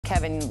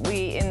Kevin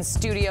Lee in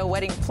studio,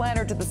 wedding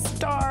planner to the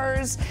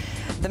stars,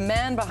 the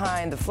man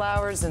behind the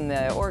flowers and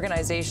the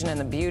organization and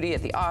the beauty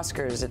at the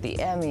Oscars, at the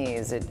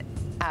Emmys,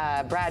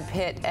 at Brad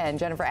Pitt and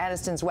Jennifer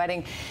Aniston's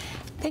wedding.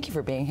 Thank you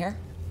for being here.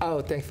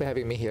 Oh, thanks for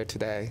having me here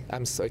today.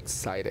 I'm so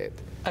excited.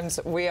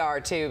 We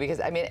are too, because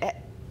I mean,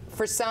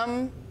 for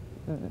some,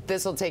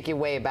 this will take you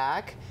way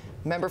back.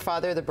 Remember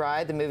Father of the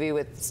Bride, the movie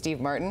with Steve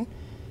Martin?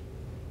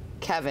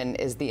 Kevin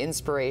is the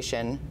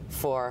inspiration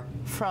for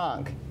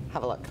Franc.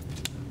 Have a look.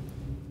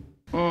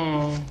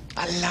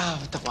 I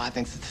love the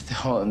weddings at the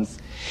homes.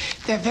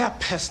 They're very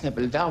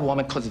personable, very warm,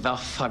 because very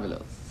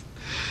fabulous.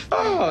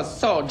 Oh,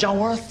 so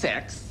January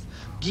 6th,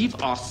 give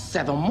us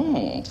 7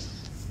 months.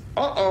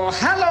 Uh-oh,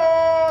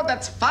 hello,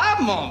 that's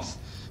 5 months.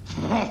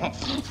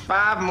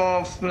 5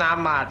 months, not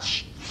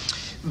much.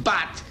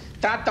 But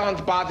that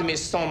don't bother me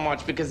so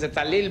much because it's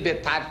a little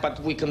bit tight, but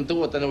we can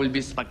do it and it will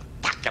be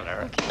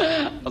spectacular.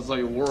 I'll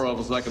say worry for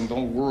a second,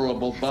 don't worry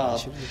about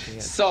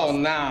that. So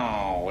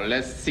now,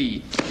 let's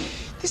see.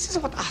 This is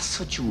what I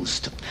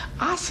suggest.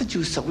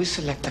 We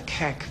select the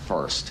cake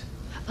first.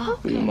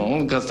 You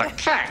know, because the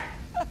cake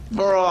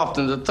very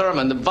often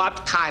determines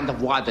what kind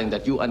of wedding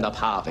that you end up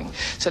having.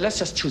 So let's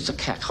just choose the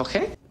cake,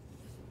 okay?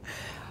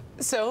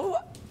 So,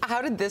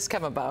 how did this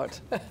come about?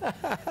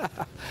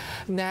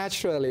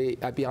 Naturally,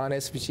 I'll be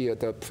honest with you,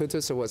 the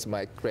producer was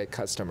my great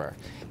customer,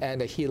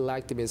 and he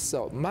liked me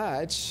so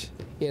much.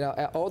 You know,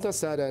 all of a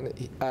sudden,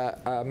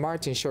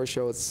 Martin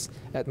shows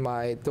at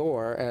my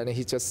door, and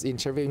he just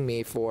interviewed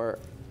me for,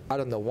 I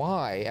don't know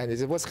why, and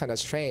it was kind of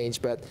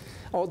strange. But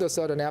all of a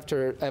sudden,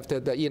 after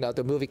the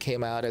the movie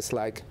came out, it's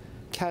like,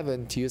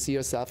 Kevin, do you see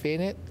yourself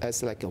in it? I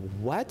was like,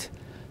 what?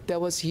 That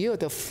was you,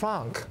 the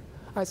Franc.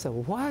 I said,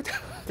 what?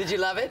 Did you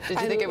love it?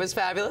 Did you think it was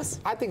fabulous?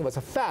 I think it was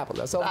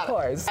fabulous, of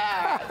course.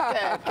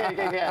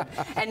 Good.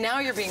 And now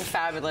you're being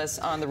fabulous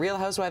on The Real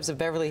Housewives of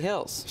Beverly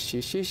Hills.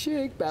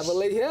 Chic,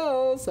 Beverly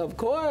Hills, of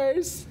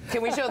course.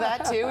 Can we show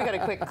that too? We got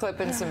a quick clip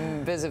and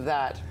some viz of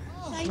that.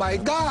 Oh my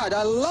God,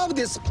 I love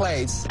this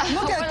place.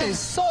 Look at this,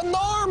 so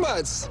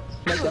enormous.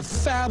 Like a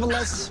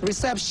fabulous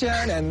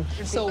reception, and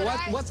so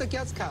what's the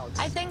guest count?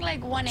 I think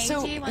like 180.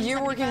 So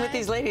you're working with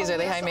these ladies, are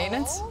they high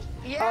maintenance?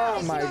 Yeah,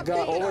 oh my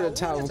God, over the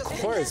top, of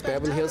course,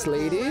 Beverly Hills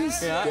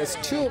ladies. Yeah. There's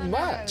too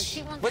much.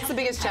 What's the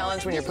biggest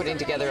challenge when you're putting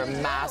together a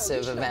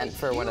massive event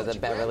for one of the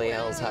Beverly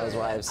Hills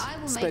housewives?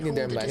 Spending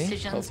their money,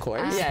 of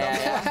course.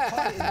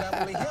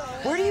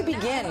 Yeah. Where do you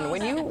begin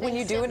when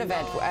you do an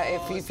event?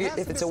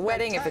 If it's a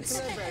wedding, if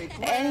it's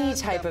any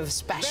type of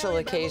special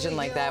occasion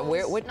like that,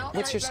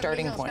 what's your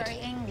starting point?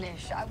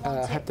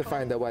 Have to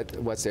find out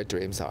what their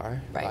dreams are,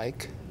 right.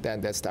 Like.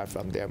 Then start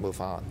from there, move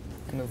on.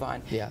 Move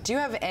on. Yeah. Do you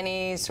have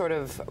any sort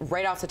of,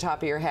 right off the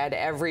top of your head,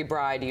 every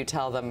bride you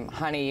tell them,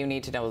 honey, you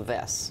need to know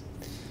this?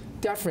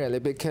 Definitely,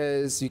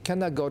 because you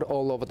cannot go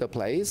all over the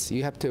place.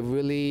 You have to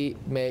really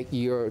make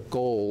your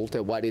goal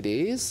to what it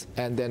is,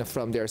 and then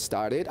from there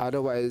start it.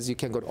 Otherwise, you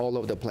can go all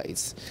over the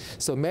place.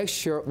 So make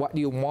sure what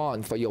you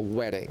want for your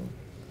wedding.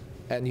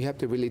 And you have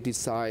to really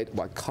decide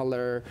what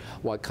color,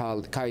 what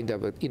kind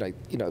of,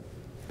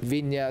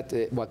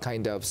 vignette, what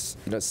kind of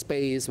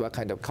space, what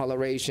kind of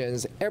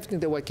colorations, everything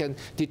that we can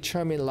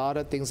determine a lot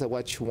of things of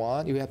what you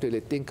want. You have to really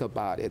think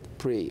about it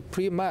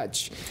pretty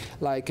much.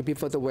 Like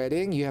before the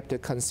wedding, you have to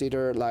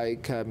consider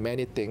like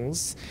many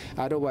things.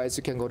 Otherwise,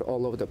 you can go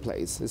all over the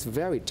place. It's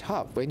very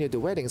tough. When you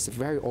do weddings, it's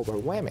very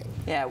overwhelming.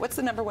 Yeah. What's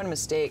the #1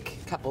 mistake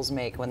couples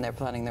make when they're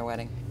planning their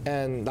wedding?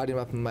 And not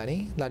enough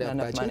money, not enough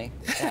budget. Money.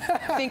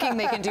 Yeah. Thinking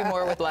they can do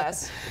more with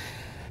less.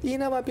 You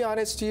know, I'll be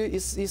honest with you,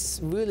 it's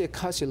really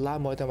costs you a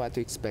lot more than what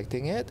you're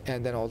expecting it,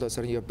 and then all of a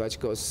sudden your budget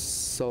goes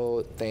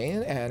so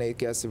thin and it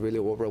gets really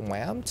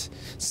overwhelmed.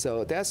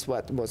 So that's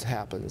what most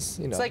happens.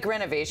 You know. It's like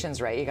renovations,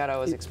 right? You got to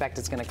always expect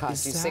it's going to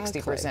cost you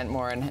 60%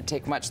 more and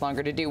take much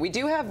longer to do. We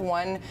do have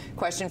one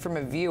question from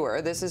a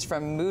viewer. This is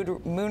from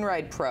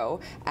Moonride Pro.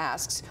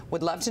 Asks,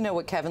 would love to know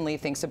what Kevin Lee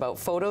thinks about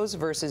photos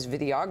versus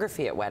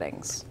videography at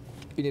weddings.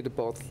 You need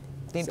both.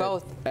 Need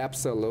both?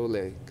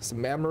 Absolutely. Because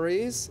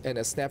memories and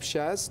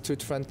snapshots, two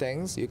different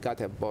things. You got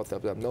to have both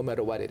of them, no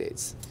matter what it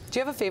is. Do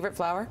you have a favorite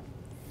flower?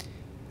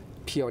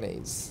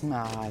 Peonies. Oh,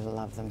 I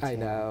love them too. I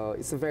know.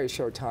 It's a very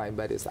short time,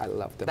 but I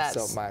love them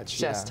so much.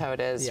 That's just how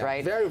it is,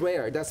 right? Very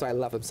rare. That's why I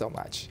love them so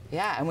much.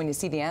 Yeah, and when you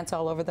see the ants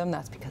all over them,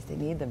 that's because they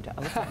need them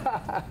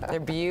to.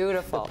 They're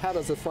beautiful. The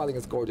petals are falling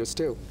is gorgeous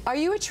too. Are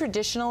you a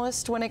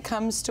traditionalist when it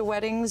comes to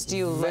weddings? Do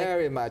you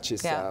very much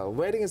so. Yeah.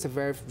 Wedding is a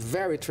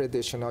very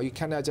traditional. You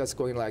cannot just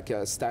go in like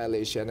a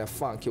stylish and a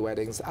funky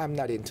weddings. I'm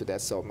not into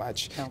that so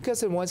much.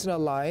 Because once in a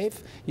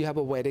life, you have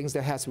a weddings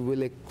that has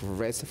really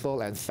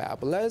graceful and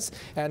fabulous.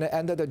 And at the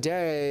end of the day,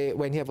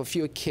 when you have a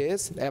few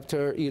kids,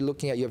 after you're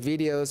looking at your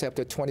videos,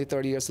 after 20,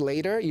 30 years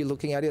later, you're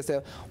looking at it and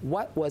say,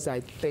 what was I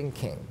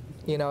thinking?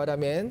 You know what I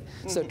mean?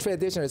 So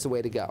tradition is the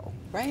way to go.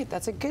 Right,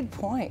 that's a good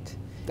point.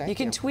 Thank you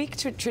can tweak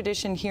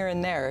tradition here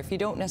and there. If you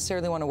don't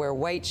necessarily want to wear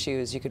white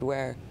shoes, you could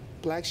wear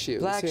black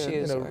shoes. Black here,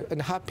 shoes, you know, or-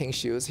 and hot pink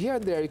shoes. Here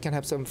and there, you can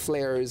have some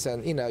flares,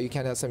 and you know, you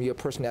can have some of your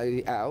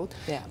personality out.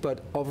 Yeah. But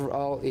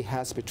overall, it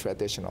has to be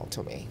traditional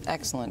to me.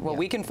 Excellent. Well, Yeah.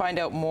 we can find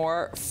out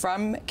more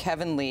from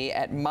Kevin Lee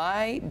at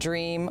My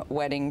Dream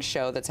Wedding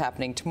Show that's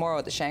happening tomorrow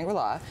at the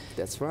Shangri-La,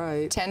 That's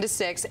right. 10 to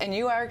 6. And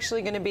you are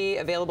actually going to be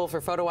available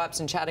for photo ops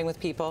and chatting with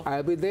people.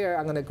 I'll be there.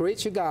 I'm gonna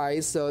greet you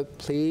guys. So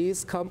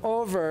please come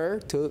over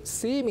to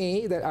see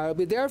me. That I'll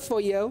be there for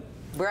you.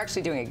 We're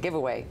actually doing a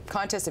giveaway.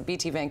 Contest at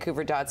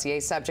btvancouver.ca,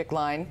 subject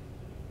line,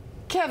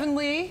 Kevin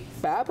Lee.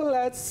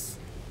 Fabulous.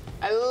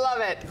 I love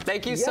it.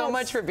 Thank you so Yes.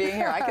 much for being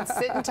here. I could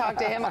sit and talk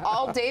to him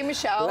all day,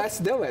 Michelle. Let's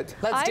do it.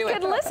 Let's do I it.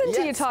 could listen to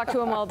you Yes. talk to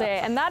him all day,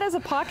 and that is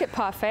a pocket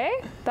puff, eh?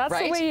 That's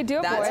Right? the way you do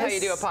it, That's boys. how you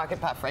do a pocket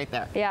puff right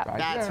there. Yeah. Right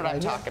That's there, what I'm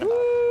right there. talking about.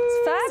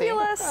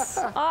 Fabulous.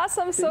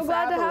 Awesome. So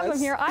glad to have him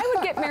Fabulous. here. I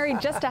would get married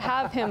just to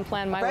have him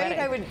plan my Right? wedding.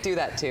 I would do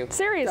that too.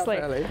 Seriously.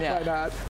 Definitely. Yeah. Why not?